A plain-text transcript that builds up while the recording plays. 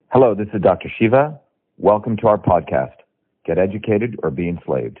Hello, this is Dr. Shiva. Welcome to our podcast, Get Educated or Be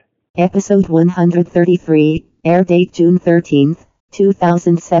Enslaved. Episode 133, air date June 13th,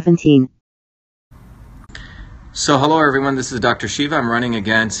 2017. So hello everyone, this is Dr. Shiva. I'm running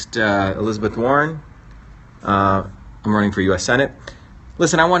against Elizabeth Warren. I'm running for U.S. Senate.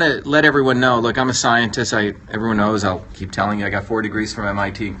 Listen, I want to let everyone know, look, I'm a scientist. Everyone knows, I'll keep telling you, I got 4 degrees from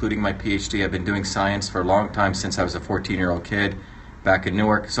MIT, including my PhD. I've been doing science for a long time, since I was a 14-year-old kid back in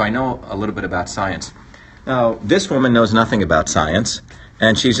Newark. So I know a little bit about science. Now, this woman knows nothing about science,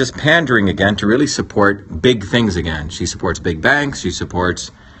 and she's just pandering again to really support big things again. She supports big banks, she supports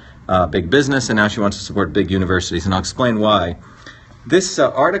big business, and now she wants to support big universities, and I'll explain why. This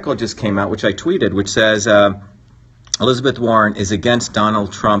article just came out, which I tweeted, which says Elizabeth Warren is against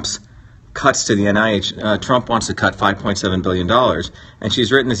Donald Trump's cuts to the NIH. Trump wants to cut $5.7 billion, and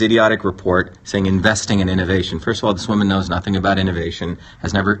she's written this idiotic report saying investing in innovation. First of all, this woman knows nothing about innovation,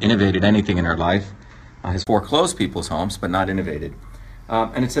 has never innovated anything in her life, has foreclosed people's homes, but not innovated.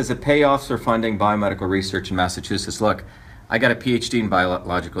 And it says that payoffs are funding biomedical research in Massachusetts. Look, I got a PhD in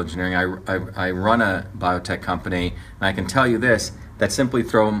biological engineering. I run a biotech company, and I can tell you this, that simply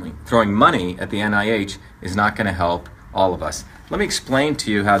throwing money at the NIH is not going to help all of us. Let me explain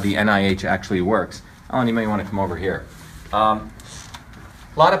to you how the NIH actually works. Alan, you may want to come over here. A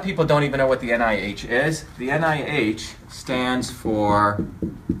lot of people don't even know what the NIH is. The NIH stands for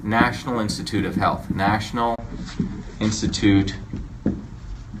National Institute of Health. National Institute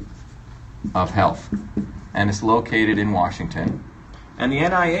of Health. And it's located in Washington. And the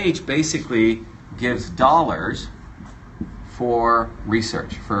NIH basically gives dollars for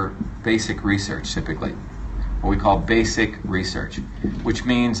research, for basic research typically. What we call basic research, which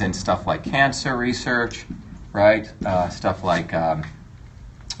means in stuff like cancer research, right? Stuff like,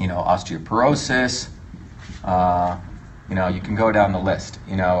 osteoporosis. You can go down the list.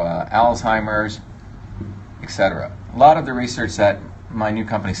 Alzheimer's, etc. A lot of the research that my new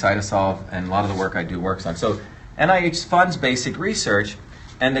company Cytosolve and a lot of the work I do works on. So NIH funds basic research,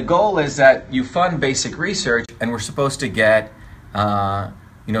 and the goal is that you fund basic research, and we're supposed to get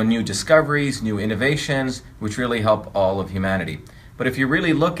new discoveries, new innovations, which really help all of humanity. But if you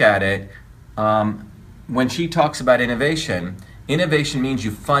really look at it, when she talks about innovation means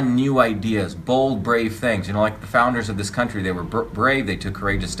you fund new ideas, bold, brave things. Like the founders of this country, they were brave, they took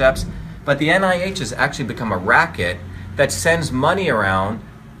courageous steps. But the NIH has actually become a racket that sends money around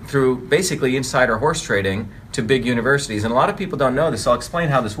through basically insider horse trading to big universities. And a lot of people don't know this, so I'll explain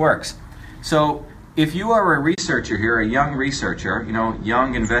how this works. So if you are a researcher here, a young researcher,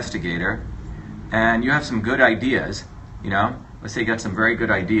 young investigator, and you have some good ideas, let's say you got some very good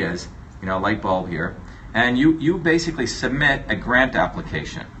ideas, a light bulb here, and you basically submit a grant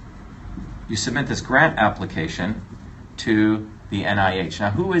application. You submit this grant application to the NIH.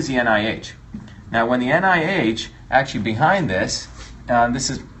 Now, who is the NIH? Now, when the NIH, actually behind this, this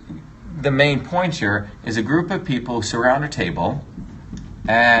is the main point here, is a group of people who surround a table,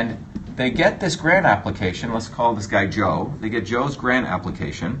 and they get this grant application. Let's call this guy Joe. They get Joe's grant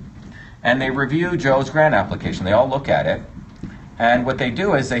application, and they review Joe's grant application. They all look at it, and what they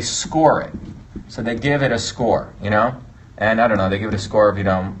do is they score it. So they give it a score, and I don't know, they give it a score of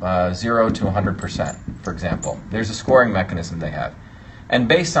 0 to 100%, for example. There's a scoring mechanism they have, and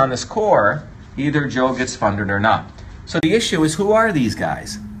based on the score, either Joe gets funded or not. So the issue is, who are these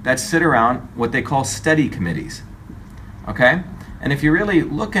guys that sit around what they call study committees? Okay? And if you really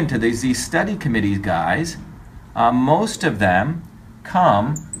look into these study committees guys, most of them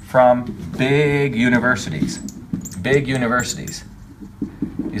come from big universities. Big universities.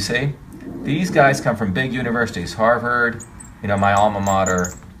 You see? These guys come from big universities. Harvard, my alma mater,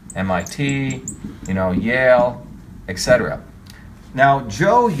 MIT, Yale, etc. Now,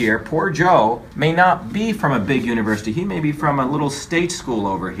 Joe here, poor Joe, may not be from a big university. He may be from a little state school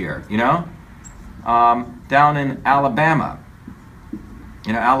over here, down in Alabama.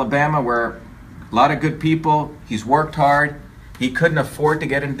 Alabama, where a lot of good people, he's worked hard. He couldn't afford to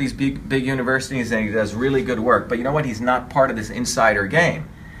get into these big universities, and he does really good work. But you know what? He's not part of this insider game.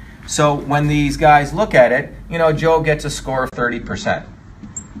 So when these guys look at it, Joe gets a score of 30%.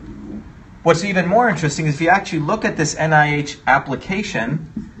 What's even more interesting is if you actually look at this NIH application,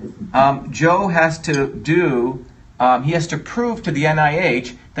 Joe has to he has to prove to the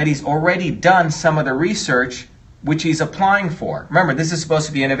NIH that he's already done some of the research which he's applying for. Remember, this is supposed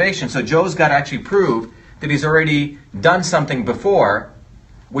to be innovation, so Joe's got to actually prove that he's already done something before,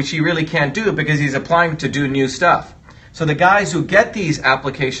 which he really can't do because he's applying to do new stuff. So the guys who get these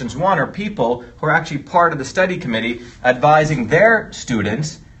applications, are people who are actually part of the study committee advising their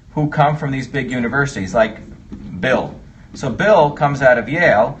students who come from these big universities, like Bill, So Bill comes out of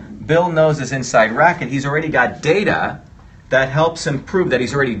Yale. Bill knows his inside racket. He's already got data that helps him prove that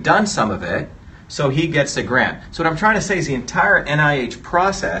he's already done some of it, so he gets a grant. So what I'm trying to say is the entire NIH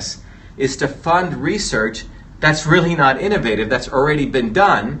process is to fund research that's really not innovative, that's already been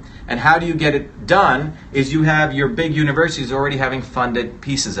done. And how do you get it done is you have your big universities already having funded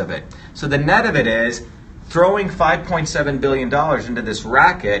pieces of it. So the net of it is throwing $5.7 billion into this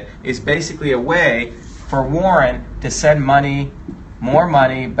racket is basically a way for Warren to send more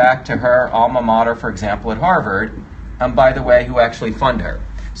money back to her alma mater, for example, at Harvard, by the way, who actually fund her.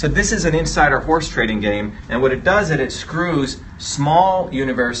 So this is an insider horse trading game, and what it does is it screws small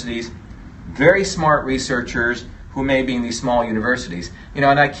universities, very smart researchers who may be in these small universities. And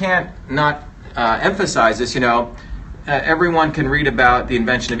I can't not emphasize this, everyone can read about the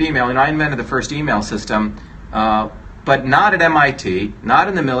invention of email, and I invented the first email system, but not at MIT, not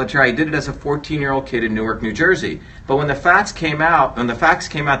in the military. I did it as a 14-year-old kid in Newark, New Jersey. But when the facts came out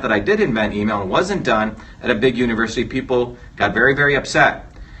that I did invent email and it wasn't done at a big university, people got very, very upset.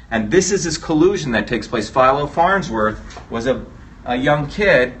 And this is this collusion that takes place. Philo Farnsworth was a young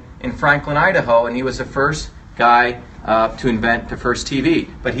kid in Franklin, Idaho, and he was the first guy to invent the first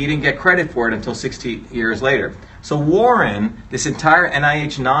TV. But he didn't get credit for it until 60 years later. So Warren, this entire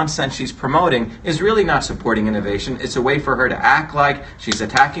NIH nonsense she's promoting, is really not supporting innovation. It's a way for her to act like she's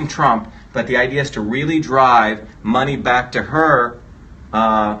attacking Trump, but the idea is to really drive money back to her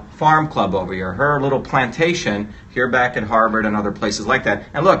farm club over here, her little plantation here back at Harvard and other places like that.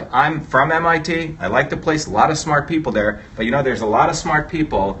 And look, I'm from MIT. I like the place, a lot of smart people there, but there's a lot of smart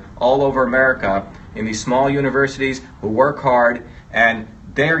people all over America in these small universities who work hard, and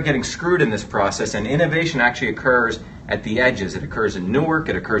they're getting screwed in this process, and innovation actually occurs at the edges. It occurs in Newark,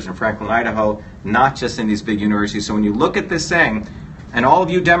 it occurs in Franklin, Idaho, not just in these big universities. So when you look at this thing, and all of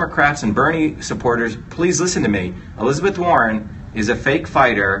you Democrats and Bernie supporters, please listen to me. Elizabeth Warren is a fake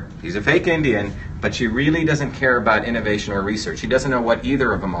fighter, she's a fake Indian, but she really doesn't care about innovation or research. She doesn't know what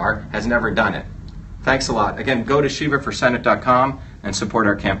either of them are, has never done it. Thanks a lot. Again, go to ShivaForSenate.com and support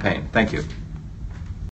our campaign. Thank you.